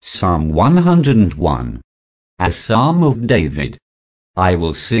Psalm 101. A Psalm of David. I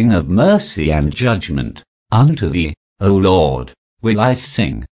will sing of mercy and judgment. Unto thee, O Lord, will I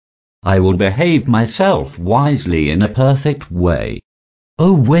sing. I will behave myself wisely in a perfect way.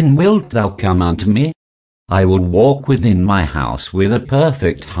 O when wilt thou come unto me? I will walk within my house with a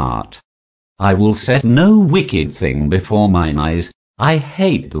perfect heart. I will set no wicked thing before mine eyes. I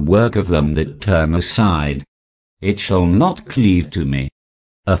hate the work of them that turn aside. It shall not cleave to me.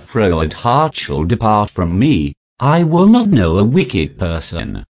 A froward heart shall depart from me. I will not know a wicked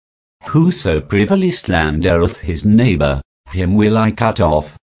person. Whoso privily slandereth his neighbor, him will I cut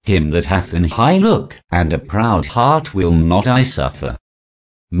off. Him that hath an high look and a proud heart will not I suffer.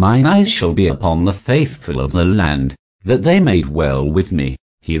 Mine eyes shall be upon the faithful of the land, that they may dwell with me.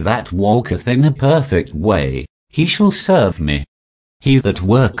 He that walketh in a perfect way, he shall serve me. He that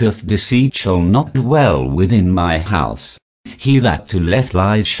worketh deceit shall not dwell within my house. He that telleth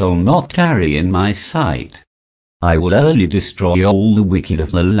lies shall not tarry in my sight. I will early destroy all the wicked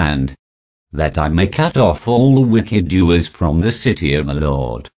of the land, that I may cut off all the wicked doers from the city of the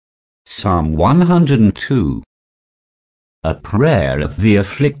Lord. Psalm 102. A prayer of the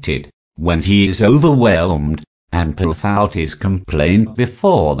afflicted, when he is overwhelmed, and putteth out his complaint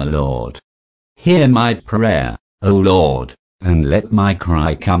before the Lord. Hear my prayer, O Lord, and let my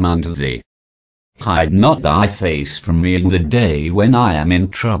cry come unto thee. Hide not thy face from me in the day when I am in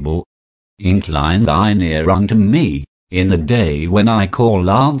trouble. Incline thine ear unto me, in the day when I call,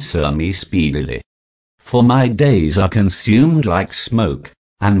 answer me speedily. For my days are consumed like smoke,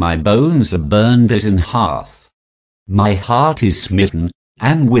 and my bones are burned as in hearth. My heart is smitten,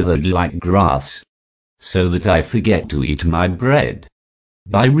 and withered like grass, so that I forget to eat my bread.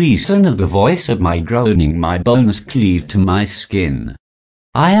 By reason of the voice of my groaning my bones cleave to my skin.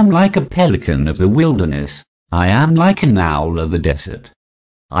 I am like a pelican of the wilderness, I am like an owl of the desert.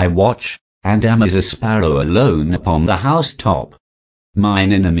 I watch, and am as a sparrow alone upon the housetop.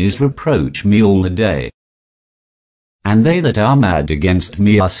 Mine enemies reproach me all the day. And they that are mad against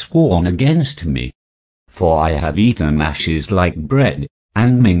me are sworn against me. For I have eaten ashes like bread,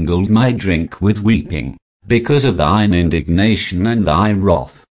 and mingled my drink with weeping, because of thine indignation and thy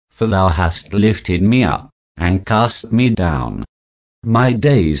wrath, for thou hast lifted me up, and cast me down. My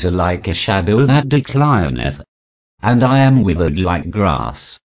days are like a shadow that declineth, and I am withered like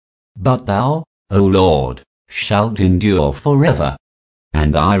grass. But thou, O Lord, shalt endure forever,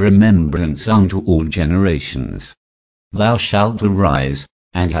 and thy remembrance unto all generations. Thou shalt arise,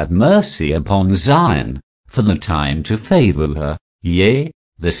 and have mercy upon Zion, for the time to favor her, yea,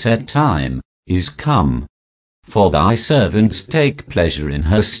 the set time, is come. For thy servants take pleasure in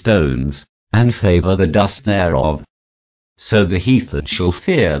her stones, and favor the dust thereof. So the heathen shall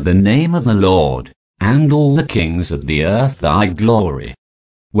fear the name of the Lord, and all the kings of the earth thy glory.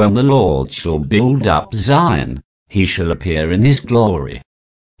 When the Lord shall build up Zion, he shall appear in his glory.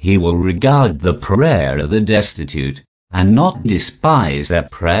 He will regard the prayer of the destitute, and not despise their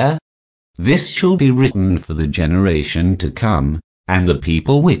prayer. This shall be written for the generation to come, and the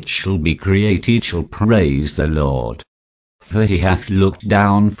people which shall be created shall praise the Lord. For he hath looked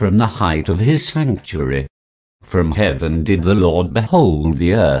down from the height of his sanctuary. From heaven did the Lord behold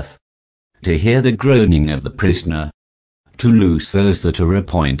the earth, to hear the groaning of the prisoner, to loose those that are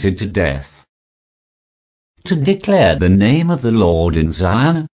appointed to death, to declare the name of the Lord in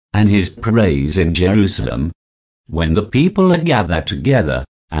Zion, and his praise in Jerusalem, when the people are gathered together,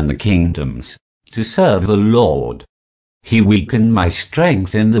 and the kingdoms, to serve the Lord. He weakened my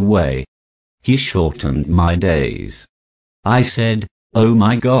strength in the way. He shortened my days. I said, O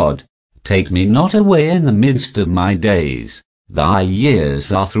my God, take me not away in the midst of my days. Thy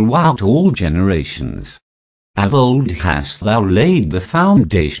years are throughout all generations. Of old hast thou laid the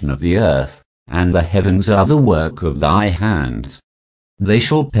foundation of the earth, and the heavens are the work of thy hands. They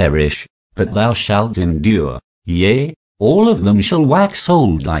shall perish, but thou shalt endure. Yea, all of them shall wax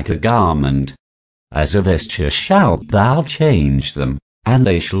old like a garment. As a vesture shalt thou change them, and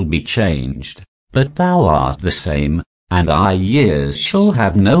they shall be changed. But thou art the same, and thy years shall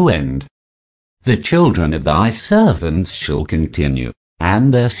have no end. The children of thy servants shall continue,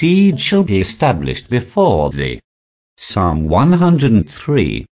 and their seed shall be established before thee. Psalm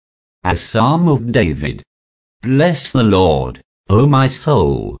 103. A Psalm of David. Bless the Lord, O my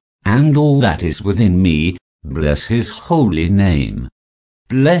soul, and all that is within me, bless his holy name.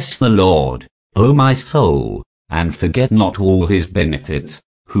 Bless the Lord, O my soul, and forget not all his benefits,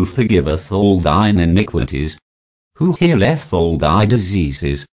 who forgiveth all thine iniquities, who healeth all thy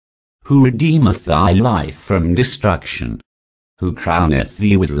diseases, who redeemeth thy life from destruction, who crowneth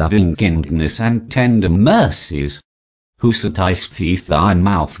thee with loving kindness and tender mercies, who satisfieth thy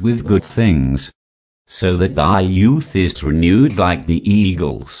mouth with good things, so that thy youth is renewed like the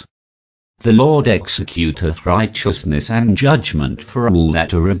eagles. The Lord executeth righteousness and judgment for all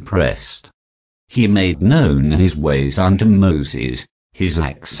that are oppressed. He made known his ways unto Moses, his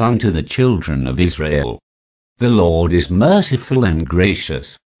acts unto the children of Israel. The Lord is merciful and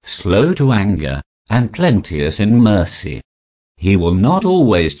gracious, slow to anger, and plenteous in mercy. He will not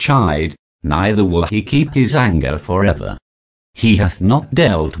always chide, neither will he keep his anger forever. He hath not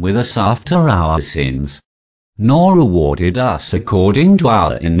dealt with us after our sins, nor rewarded us according to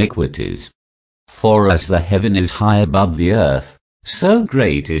our iniquities. For as the heaven is high above the earth, so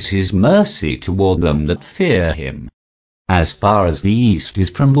great is his mercy toward them that fear him. As far as the east is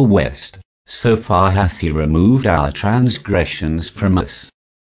from the west, so far hath he removed our transgressions from us.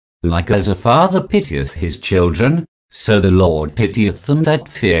 Like as a father pitieth his children, so the Lord pitieth them that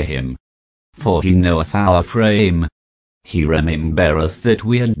fear him. For he knoweth our frame. He remembereth that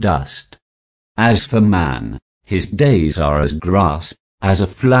we are dust. As for man, his days are as grass, as a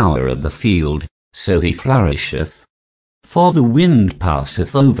flower of the field, so he flourisheth. For the wind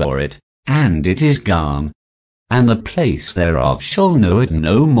passeth over it, and it is gone, and the place thereof shall know it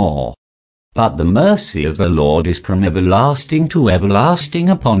no more. But the mercy of the Lord is from everlasting to everlasting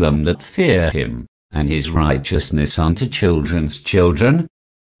upon them that fear him, and his righteousness unto children's children,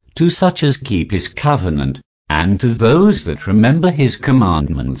 to such as keep his covenant, and to those that remember his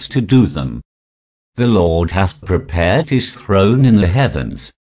commandments to do them. The Lord hath prepared his throne in the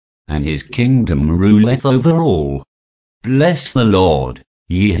heavens, and his kingdom ruleth over all. Bless the Lord,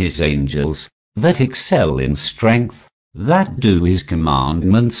 ye his angels, that excel in strength, that do his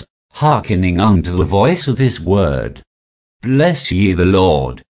commandments, hearkening unto the voice of his word. Bless ye the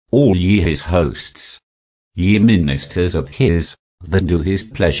Lord, all ye his hosts, ye ministers of his, that do his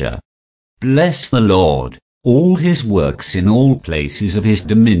pleasure. Bless the Lord, all his works in all places of his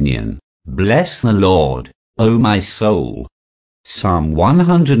dominion. Bless the Lord, O my soul. Psalm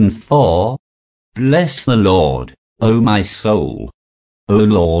 104. Bless the Lord, O my soul. O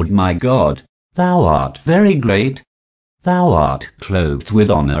Lord my God, thou art very great. Thou art clothed with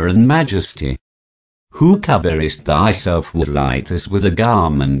honor and majesty. Who coverest thyself with light as with a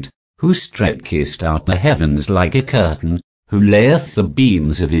garment, who stretchest out the heavens like a curtain, who layeth the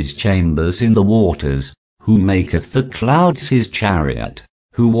beams of his chambers in the waters, who maketh the clouds his chariot,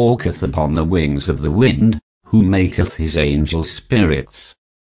 who walketh upon the wings of the wind, who maketh his angels spirits,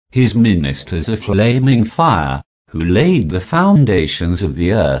 his ministers a flaming fire, who laid the foundations of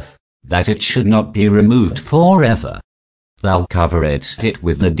the earth, that it should not be removed forever. Thou coveredst it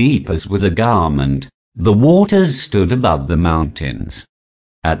with the deep as with a garment, the waters stood above the mountains.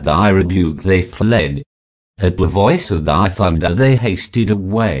 At thy rebuke they fled, at the voice of thy thunder they hasted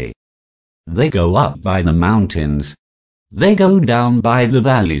away. They go up by the mountains, they go down by the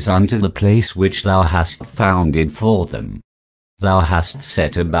valleys unto the place which thou hast founded for them. Thou hast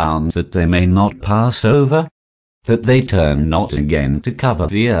set a bound that they may not pass over, that they turn not again to cover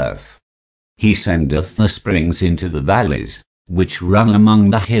the earth. He sendeth the springs into the valleys, which run among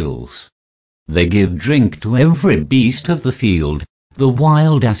the hills. They give drink to every beast of the field, the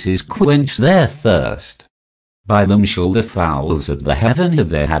wild asses quench their thirst. By them shall the fowls of the heaven have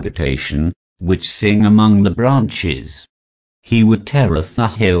their habitation, which sing among the branches. He would teareth the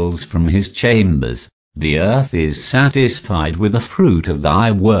hills from his chambers, the earth is satisfied with the fruit of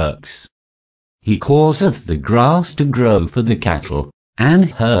thy works. He causeth the grass to grow for the cattle,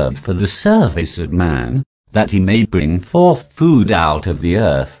 and herb for the service of man, that he may bring forth food out of the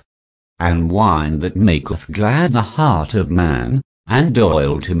earth, and wine that maketh glad the heart of man, and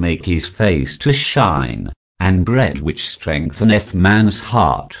oil to make his face to shine, and bread which strengtheneth man's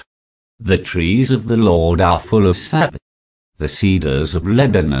heart. The trees of the Lord are full of sap, the cedars of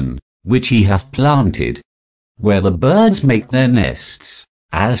Lebanon, which he hath planted, where the birds make their nests.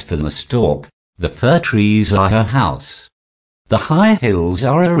 As for the stork, the fir trees are her house. The high hills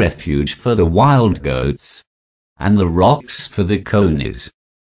are a refuge for the wild goats, and the rocks for the conies.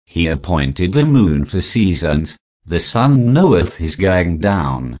 He appointed the moon for seasons, the sun knoweth his going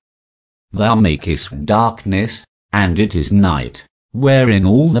down. Thou makest darkness, and it is night, wherein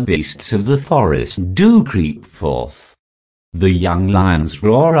all the beasts of the forest do creep forth. The young lions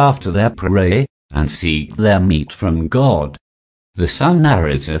roar after their prey, and seek their meat from God. The sun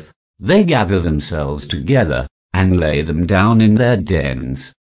ariseth, they gather themselves together, and lay them down in their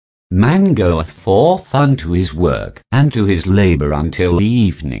dens. Man goeth forth unto his work, and to his labor until the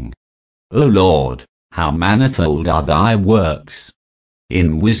evening. O Lord, how manifold are thy works!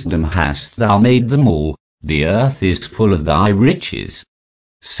 In wisdom hast thou made them all, the earth is full of thy riches.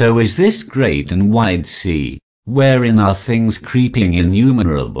 So is this great and wide sea, wherein are things creeping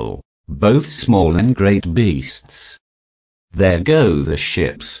innumerable, both small and great beasts. There go the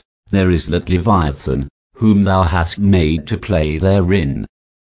ships, there is that Leviathan, whom thou hast made to play therein.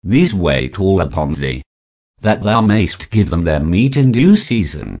 These wait all upon thee, that thou mayst give them their meat in due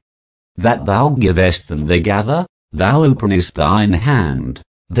season. That thou givest them they gather, thou openest thine hand,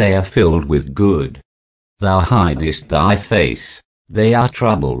 they are filled with good. Thou hidest thy face, they are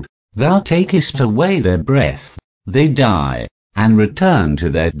troubled, thou takest away their breath, they die, and return to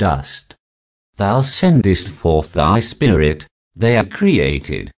their dust. Thou sendest forth thy spirit, they are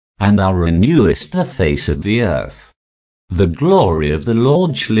created, and thou renewest the face of the earth. The glory of the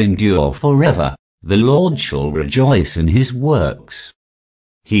Lord shall endure forever, the Lord shall rejoice in his works.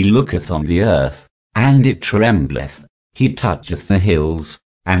 He looketh on the earth, and it trembleth, he toucheth the hills,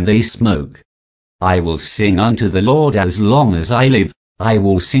 and they smoke. I will sing unto the Lord as long as I live, I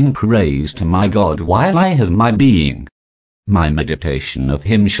will sing praise to my God while I have my being. My meditation of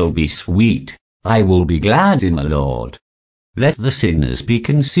him shall be sweet, I will be glad in the Lord. Let the sinners be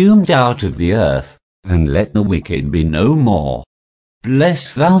consumed out of the earth, and let the wicked be no more.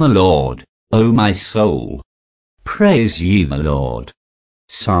 Bless thou the Lord, O my soul. Praise ye the Lord.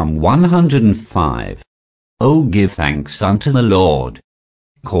 Psalm 105. O give thanks unto the Lord.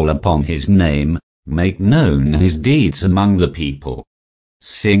 Call upon his name, make known his deeds among the people.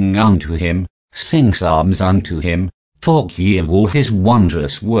 Sing unto him, sing psalms unto him, talk ye of all his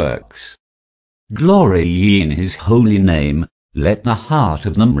wondrous works. Glory ye in his holy name, let the heart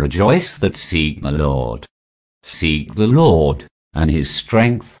of them rejoice that seek the Lord. Seek the Lord, and his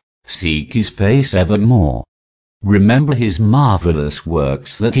strength, seek his face evermore. Remember his marvelous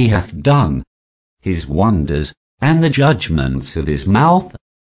works that he hath done, his wonders, and the judgments of his mouth.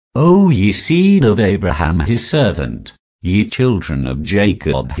 O ye seed of Abraham his servant, ye children of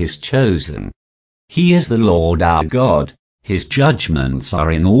Jacob his chosen. He is the Lord our God, his judgments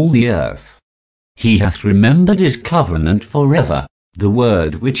are in all the earth. He hath remembered his covenant forever, the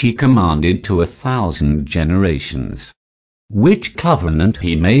word which he commanded to 1,000 generations. Which covenant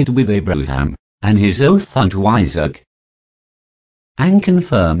he made with Abraham, and his oath unto Isaac, and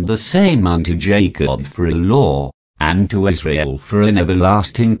confirmed the same unto Jacob for a law, and to Israel for an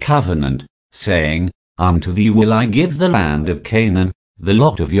everlasting covenant, saying, Unto thee will I give the land of Canaan, the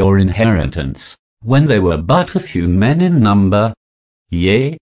lot of your inheritance, when they were but a few men in number,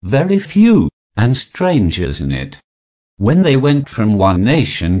 yea, very few, and strangers in it. When they went from one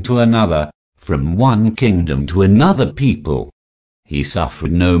nation to another, from one kingdom to another people, he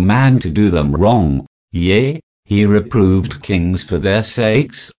suffered no man to do them wrong, yea, he reproved kings for their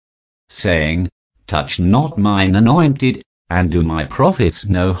sakes, saying, Touch not mine anointed, and do my prophets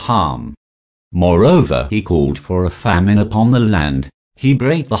no harm. Moreover he called for a famine upon the land, he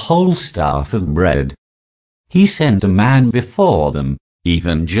brake the whole staff of bread. He sent a man before them,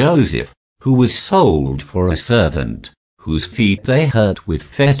 even Joseph, who was sold for a servant, whose feet they hurt with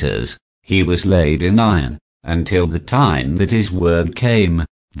fetters, he was laid in iron, until the time that his word came,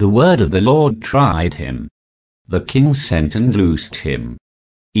 the word of the Lord tried him. The king sent and loosed him,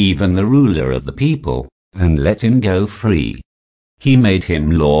 even the ruler of the people, and let him go free. He made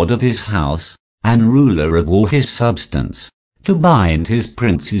him lord of his house, and ruler of all his substance, to bind his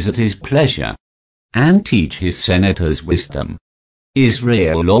princes at his pleasure, and teach his senators wisdom.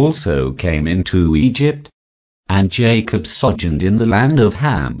 Israel also came into Egypt, and Jacob sojourned in the land of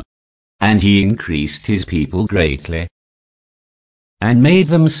Ham. And he increased his people greatly, and made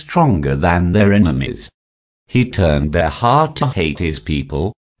them stronger than their enemies. He turned their heart to hate his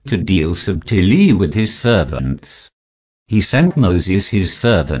people, to deal subtilly with his servants. He sent Moses his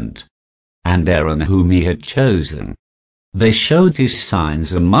servant, and Aaron whom he had chosen. They showed his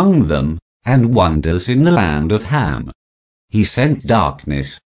signs among them, and wonders in the land of Ham. He sent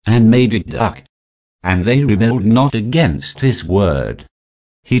darkness, and made it dark, and they rebelled not against his word.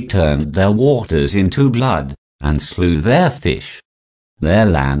 He turned their waters into blood, and slew their fish. Their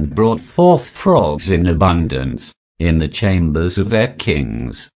land brought forth frogs in abundance, in the chambers of their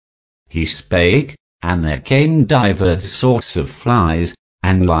kings. He spake, and there came divers sorts of flies,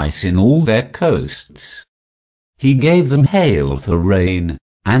 and lice in all their coasts. He gave them hail for rain,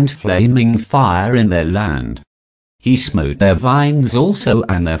 and flaming fire in their land. He smote their vines also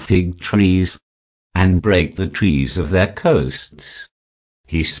and their fig trees, and brake the trees of their coasts.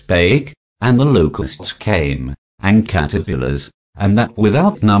 He spake, and the locusts came, and caterpillars, and that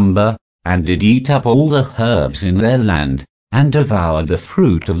without number, and did eat up all the herbs in their land, and devoured the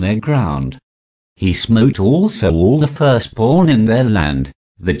fruit of their ground. He smote also all the firstborn in their land,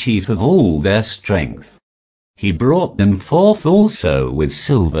 the chief of all their strength. He brought them forth also with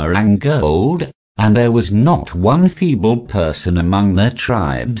silver and gold, and there was not one feeble person among their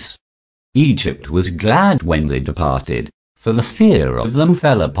tribes. Egypt was glad when they departed, for the fear of them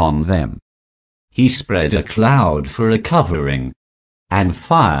fell upon them. He spread a cloud for a covering, and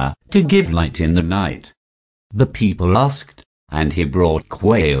fire to give light in the night. The people asked, and he brought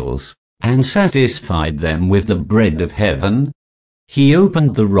quails, and satisfied them with the bread of heaven. He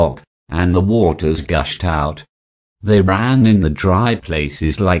opened the rock, and the waters gushed out. They ran in the dry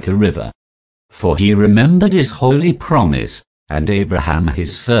places like a river. For he remembered his holy promise, and Abraham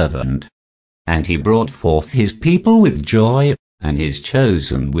his servant. And he brought forth his people with joy, and his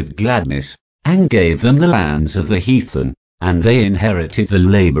chosen with gladness, and gave them the lands of the heathen, and they inherited the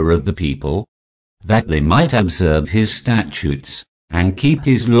labor of the people, that they might observe his statutes, and keep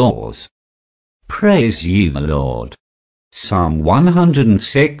his laws. Praise ye the Lord. Psalm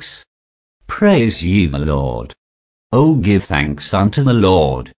 106. Praise ye the Lord. O give thanks unto the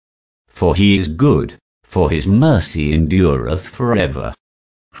Lord. For he is good, for his mercy endureth forever.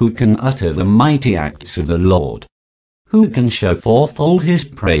 Who can utter the mighty acts of the Lord? Who can show forth all his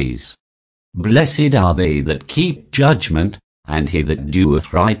praise? Blessed are they that keep judgment, and he that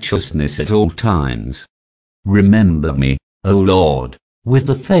doeth righteousness at all times. Remember me, O Lord, with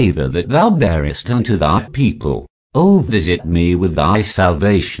the favour that thou bearest unto thy people. O visit me with thy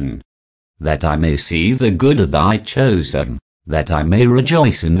salvation, that I may see the good of thy chosen, that I may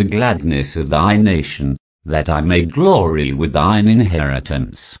rejoice in the gladness of thy nation, that I may glory with thine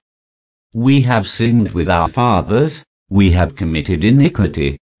inheritance. We have sinned with our fathers, we have committed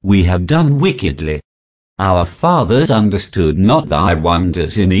iniquity, we have done wickedly. Our fathers understood not thy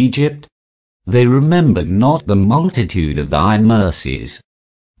wonders in Egypt. They remembered not the multitude of thy mercies,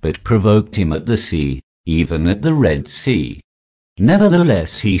 but provoked him at the sea, even at the Red Sea.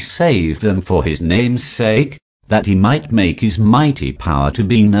 Nevertheless he saved them for his name's sake, that he might make his mighty power to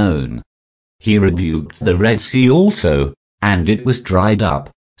be known. He rebuked the Red Sea also, and it was dried up,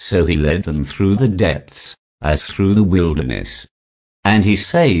 so he led them through the depths, as through the wilderness. And he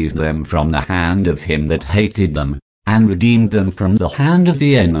saved them from the hand of him that hated them, and redeemed them from the hand of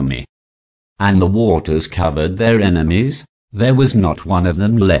the enemy. And the waters covered their enemies, there was not one of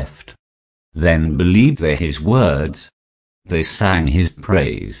them left. Then believed they his words, they sang his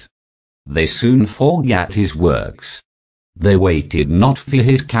praise. They soon forgat his works. They waited not for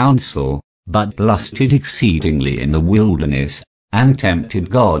his counsel, but lusted exceedingly in the wilderness, and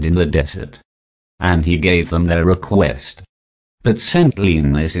tempted God in the desert. And he gave them their request, but sent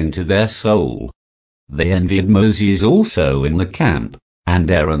leanness into their soul. They envied Moses also in the camp, and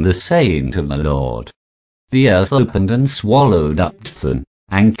Aaron the saint of the Lord. The earth opened and swallowed up Dathan,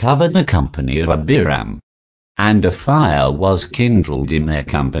 and covered the company of Abiram. And a fire was kindled in their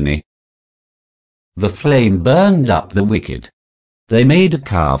company. The flame burned up the wicked. They made a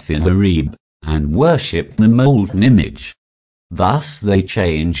calf in Horeb, and worshipped the molten image. Thus they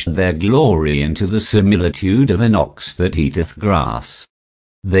changed their glory into the similitude of an ox that eateth grass.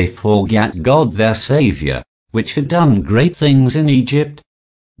 They forgat God their Saviour, which had done great things in Egypt,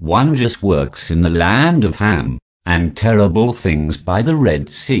 wondrous works in the land of Ham, and terrible things by the Red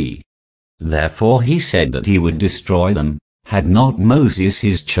Sea. Therefore he said that he would destroy them, had not Moses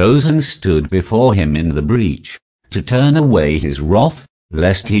his chosen stood before him in the breach, to turn away his wrath,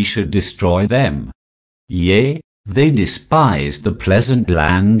 lest he should destroy them. Yea, they despised the pleasant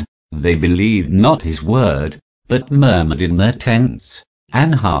land, they believed not his word, but murmured in their tents,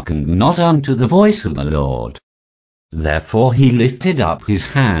 and hearkened not unto the voice of the Lord. Therefore he lifted up his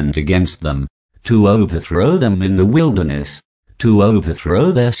hand against them, to overthrow them in the wilderness, to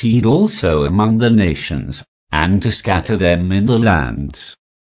overthrow their seed also among the nations, and to scatter them in the lands.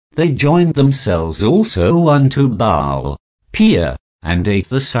 They joined themselves also unto Baal, Peor, and ate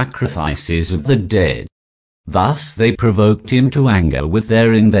the sacrifices of the dead. Thus they provoked him to anger with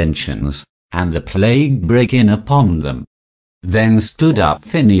their inventions, and the plague brake in upon them. Then stood up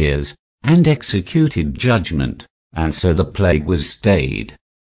Phinehas, and executed judgment, and so the plague was stayed.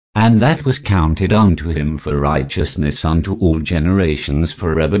 And that was counted unto him for righteousness unto all generations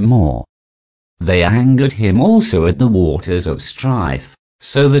forevermore. They angered him also at the waters of strife,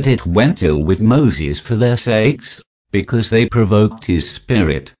 so that it went ill with Moses for their sakes, because they provoked his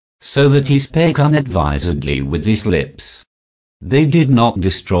spirit, so that he spake unadvisedly with his lips. They did not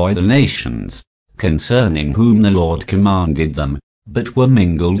destroy the nations, concerning whom the Lord commanded them, but were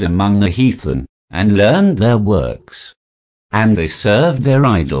mingled among the heathen, and learned their works. And they served their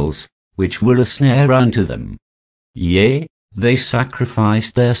idols, which were a snare unto them. Yea, they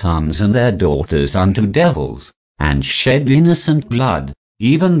sacrificed their sons and their daughters unto devils, and shed innocent blood,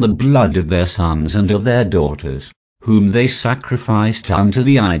 even the blood of their sons and of their daughters, whom they sacrificed unto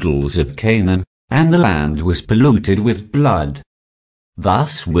the idols of Canaan, and the land was polluted with blood.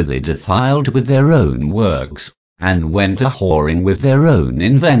 Thus were they defiled with their own works, and went a-whoring with their own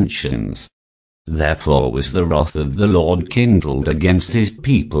inventions. Therefore was the wrath of the Lord kindled against his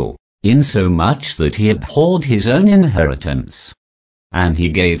people, insomuch that he abhorred his own inheritance. And he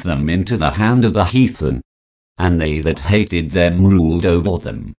gave them into the hand of the heathen, and they that hated them ruled over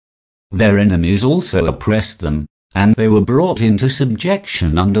them. Their enemies also oppressed them, and they were brought into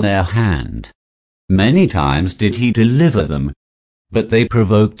subjection under their hand. Many times did he deliver them, but they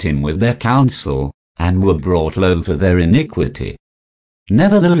provoked him with their counsel, and were brought low for their iniquity.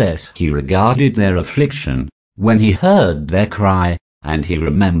 Nevertheless he regarded their affliction, when he heard their cry, and he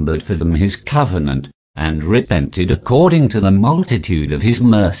remembered for them his covenant, and repented according to the multitude of his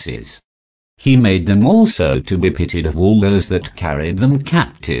mercies. He made them also to be pitied of all those that carried them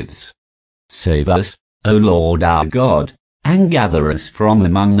captives. Save us, O Lord our God, and gather us from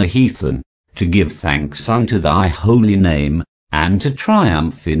among the heathen, to give thanks unto thy holy name, and to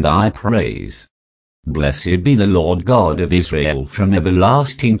triumph in thy praise. Blessed be the Lord God of Israel from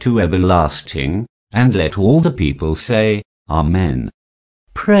everlasting to everlasting, and let all the people say, Amen.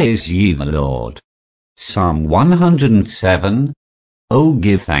 Praise ye the Lord. Psalm 107. O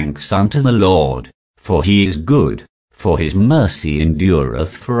give thanks unto the Lord, for he is good, for his mercy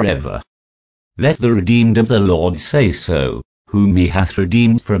endureth forever. Let the redeemed of the Lord say so, whom he hath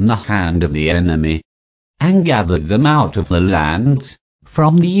redeemed from the hand of the enemy, and gathered them out of the lands,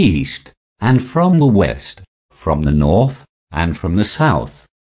 from the east, and from the west, from the north, and from the south.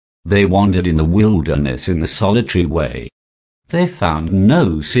 They wandered in the wilderness in the solitary way. They found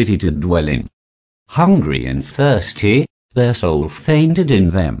no city to dwell in. Hungry and thirsty, their soul fainted in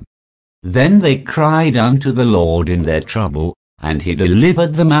them. Then they cried unto the Lord in their trouble, and he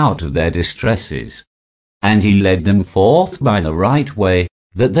delivered them out of their distresses. And he led them forth by the right way,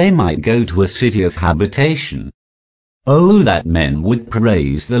 that they might go to a city of habitation. O that men would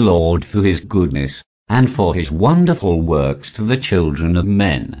praise the Lord for his goodness, and for his wonderful works to the children of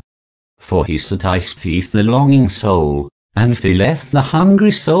men. For he satisfieth the longing soul, and filleth the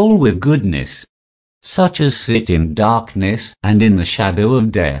hungry soul with goodness. Such as sit in darkness and in the shadow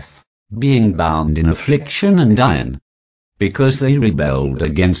of death, being bound in affliction and iron, because they rebelled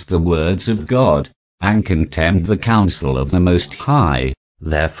against the words of God, and contemned the counsel of the Most High.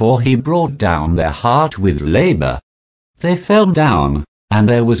 Therefore he brought down their heart with labor. They fell down, and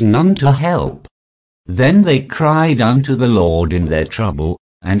there was none to help. Then they cried unto the Lord in their trouble,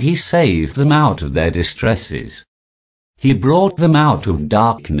 and he saved them out of their distresses. He brought them out of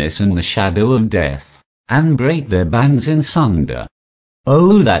darkness and the shadow of death, and brake their bands in sunder.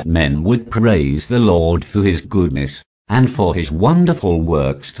 O that men would praise the Lord for his goodness, and for his wonderful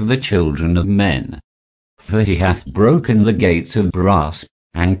works to the children of men. For he hath broken the gates of brass,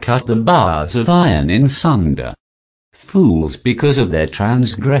 and cut the bars of iron in sunder. Fools, because of their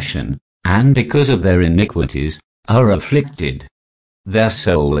transgression, and because of their iniquities, are afflicted. Their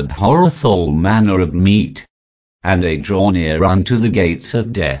soul abhorreth all manner of meat, and they draw near unto the gates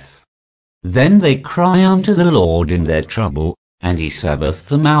of death. Then they cry unto the Lord in their trouble, and he saveth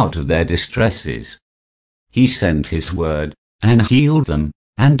them out of their distresses. He sent his word, and healed them,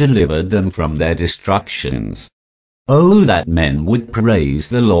 and delivered them from their destructions. O that men would praise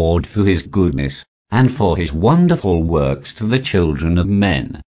the Lord for his goodness, and for his wonderful works to the children of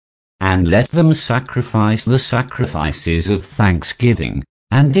men. And let them sacrifice the sacrifices of thanksgiving,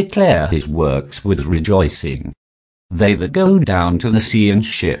 and declare his works with rejoicing. They that go down to the sea in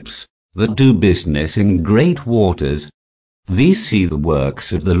ships, that do business in great waters, these see the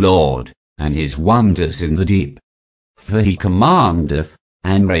works of the Lord, and his wonders in the deep. For he commandeth,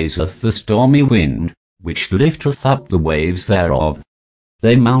 and raiseth the stormy wind, which lifteth up the waves thereof.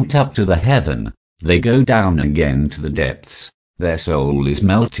 They mount up to the heaven, they go down again to the depths. Their soul is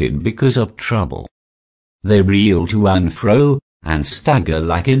melted because of trouble. They reel to and fro, and stagger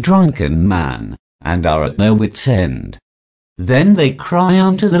like a drunken man, and are at their wits' end. Then they cry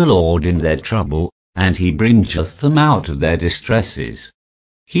unto the Lord in their trouble, and he bringeth them out of their distresses.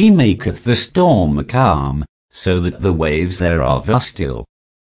 He maketh the storm a calm, so that the waves thereof are still.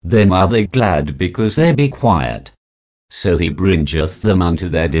 Then are they glad because they be quiet. So he bringeth them unto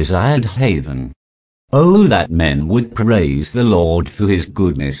their desired haven. O that men would praise the Lord for his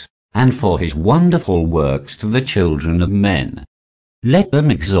goodness, and for his wonderful works to the children of men. Let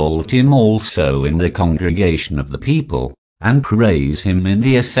them exalt him also in the congregation of the people, and praise him in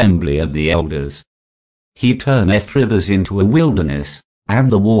the assembly of the elders. He turneth rivers into a wilderness,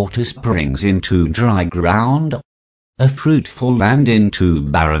 and the water springs into dry ground, a fruitful land into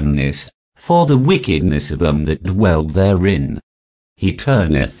barrenness, for the wickedness of them that dwell therein. He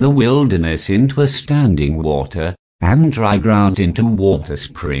turneth the wilderness into a standing water, and dry ground into water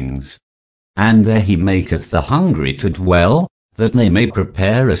springs. And there he maketh the hungry to dwell, that they may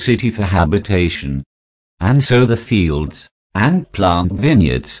prepare a city for habitation, and sow the fields, and plant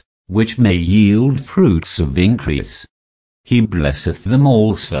vineyards, which may yield fruits of increase. He blesseth them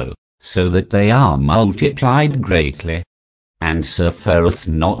also, so that they are multiplied greatly, and suffereth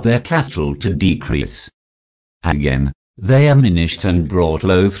not their cattle to decrease. Again, they are minished and brought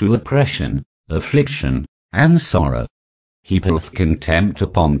low through oppression, affliction, and sorrow. He poureth contempt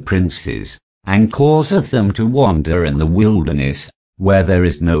upon princes, and causeth them to wander in the wilderness, where there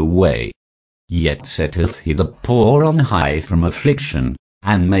is no way. Yet setteth he the poor on high from affliction,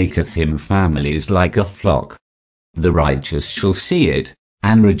 and maketh him families like a flock. The righteous shall see it,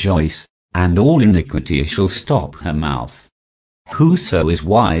 and rejoice, and all iniquity shall stop her mouth. Whoso is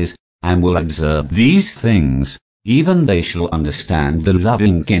wise, and will observe these things, even they shall understand the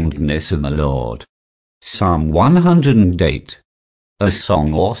loving kindness of the Lord. Psalm 108. A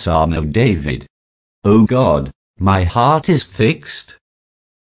song or psalm of David. O God, my heart is fixed.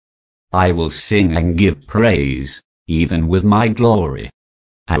 I will sing and give praise, even with my glory.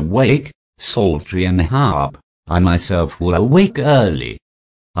 Awake, psaltery and harp, I myself will awake early.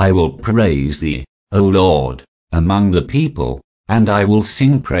 I will praise thee, O Lord, among the people, and I will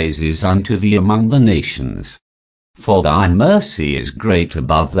sing praises unto thee among the nations. For thy mercy is great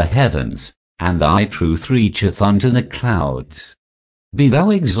above the heavens, and thy truth reacheth unto the clouds. Be thou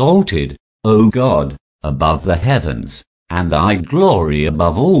exalted, O God, above the heavens, and thy glory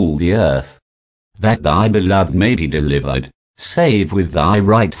above all the earth. That thy beloved may be delivered, save with thy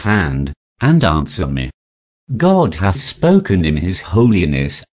right hand, and answer me. God hath spoken in his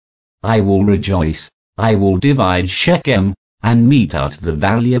holiness. I will rejoice, I will divide Shechem, and mete out the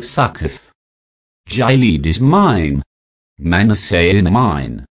valley of Succoth. Gilead is mine, Manasseh is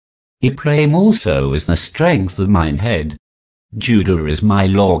mine. Ephraim also is the strength of mine head. Judah is my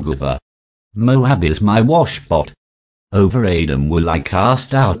lawgiver. Moab is my washpot. Over Edom will I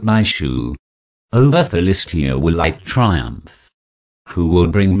cast out my shoe. Over Philistia will I triumph. Who will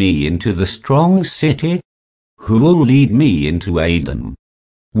bring me into the strong city? Who will lead me into Edom?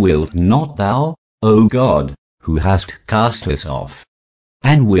 Wilt not thou, O God, who hast cast us off?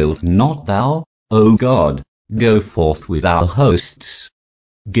 And wilt not thou, O God, go forth with our hosts?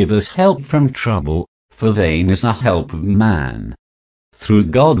 Give us help from trouble, for vain is the help of man. Through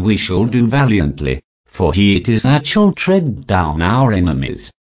God we shall do valiantly, for he it is that shall tread down our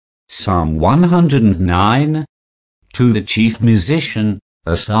enemies. Psalm 109. To the chief musician,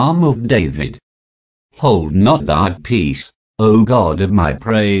 a psalm of David. Hold not thy peace, O God of my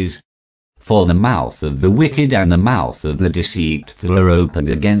praise. For the mouth of the wicked and the mouth of the deceitful are opened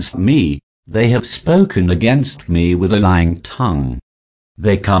against me. They have spoken against me with a lying tongue.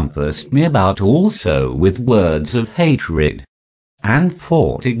 They compassed me about also with words of hatred, and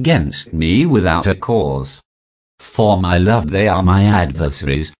fought against me without a cause. For my love they are my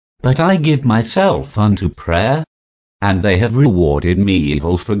adversaries, but I give myself unto prayer. And they have rewarded me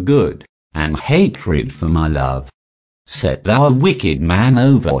evil for good, and hatred for my love. Set thou a wicked man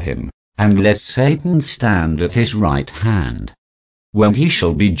over him, and let Satan stand at his right hand. When he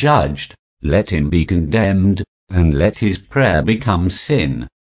shall be judged, let him be condemned, and let his prayer become sin.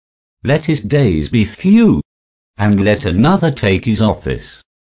 Let his days be few, and let another take his office.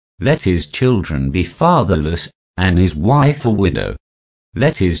 Let his children be fatherless, and his wife a widow.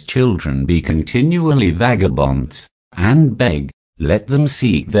 Let his children be continually vagabonds, and beg. Let them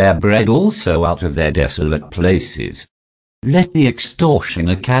seek their bread also out of their desolate places. Let the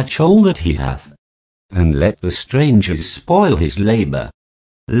extortioner catch all that he hath, and let the strangers spoil his labour.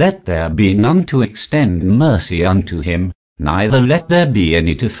 Let there be none to extend mercy unto him, neither let there be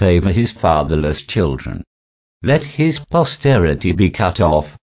any to favour his fatherless children. Let his posterity be cut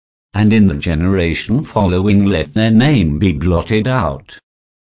off, and in the generation following let their name be blotted out.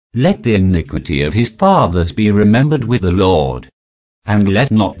 Let the iniquity of his fathers be remembered with the Lord, and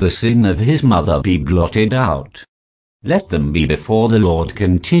let not the sin of his mother be blotted out. Let them be before the Lord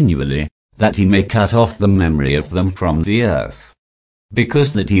continually, that he may cut off the memory of them from the earth.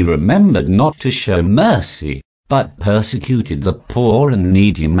 Because that he remembered not to show mercy, but persecuted the poor and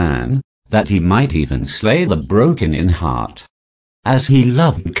needy man, that he might even slay the broken in heart. As he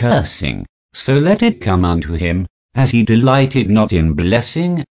loved cursing, so let it come unto him, as he delighted not in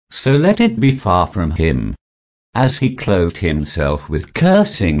blessing, so let it be far from him. As he clothed himself with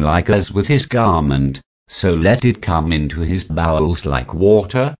cursing like as with his garment, so let it come into his bowels like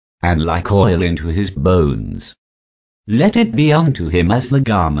water, and like oil into his bones. Let it be unto him as the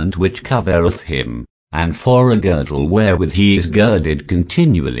garment which covereth him, and for a girdle wherewith he is girded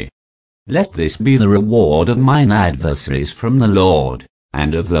continually. Let this be the reward of mine adversaries from the Lord,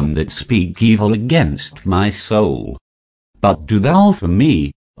 and of them that speak evil against my soul. But do thou for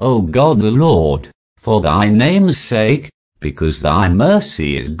me, O God the Lord, for thy name's sake, because thy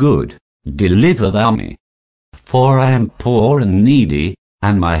mercy is good, deliver thou me. For I am poor and needy,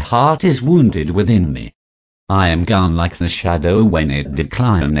 and my heart is wounded within me. I am gone like the shadow when it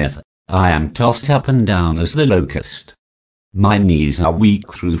declineth, I am tossed up and down as the locust. My knees are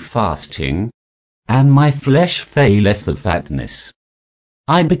weak through fasting, and my flesh faileth of fatness.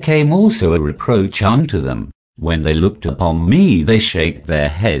 I became also a reproach unto them, when they looked upon me they shake their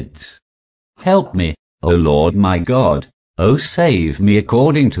heads. Help me, O Lord my God, O save me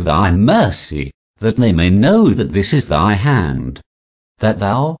according to thy mercy, that they may know that this is thy hand, that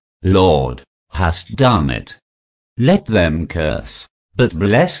thou, Lord, hast done it. Let them curse, but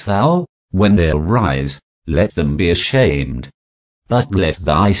bless thou, when they arise, let them be ashamed. But let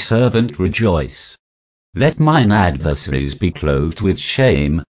thy servant rejoice. Let mine adversaries be clothed with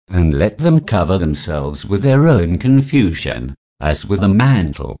shame, and let them cover themselves with their own confusion, as with a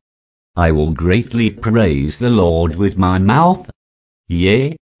mantle. I will greatly praise the Lord with my mouth.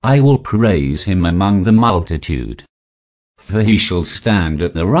 Yea, I will praise him among the multitude. For he shall stand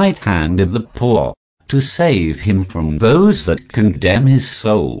at the right hand of the poor, to save him from those that condemn his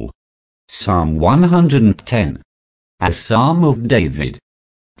soul. Psalm 110. A Psalm of David.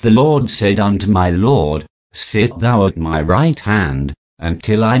 The Lord said unto my Lord, Sit thou at my right hand,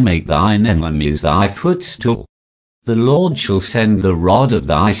 until I make thine enemies thy footstool. The Lord shall send the rod of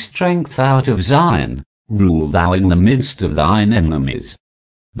thy strength out of Zion, rule thou in the midst of thine enemies.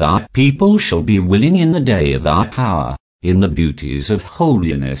 Thy people shall be willing in the day of thy power, in the beauties of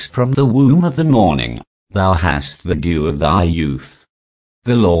holiness from the womb of the morning, thou hast the dew of thy youth.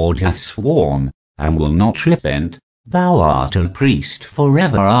 The Lord hath sworn, and will not repent, thou art a priest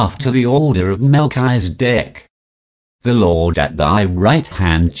forever after the order of Melchizedek. The Lord at thy right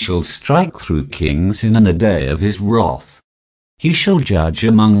hand shall strike through kings in the day of his wrath. He shall judge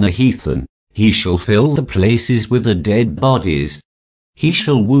among the heathen, he shall fill the places with the dead bodies. He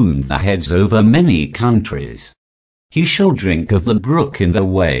shall wound the heads over many countries. He shall drink of the brook in the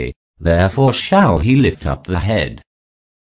way, therefore shall he lift up the head.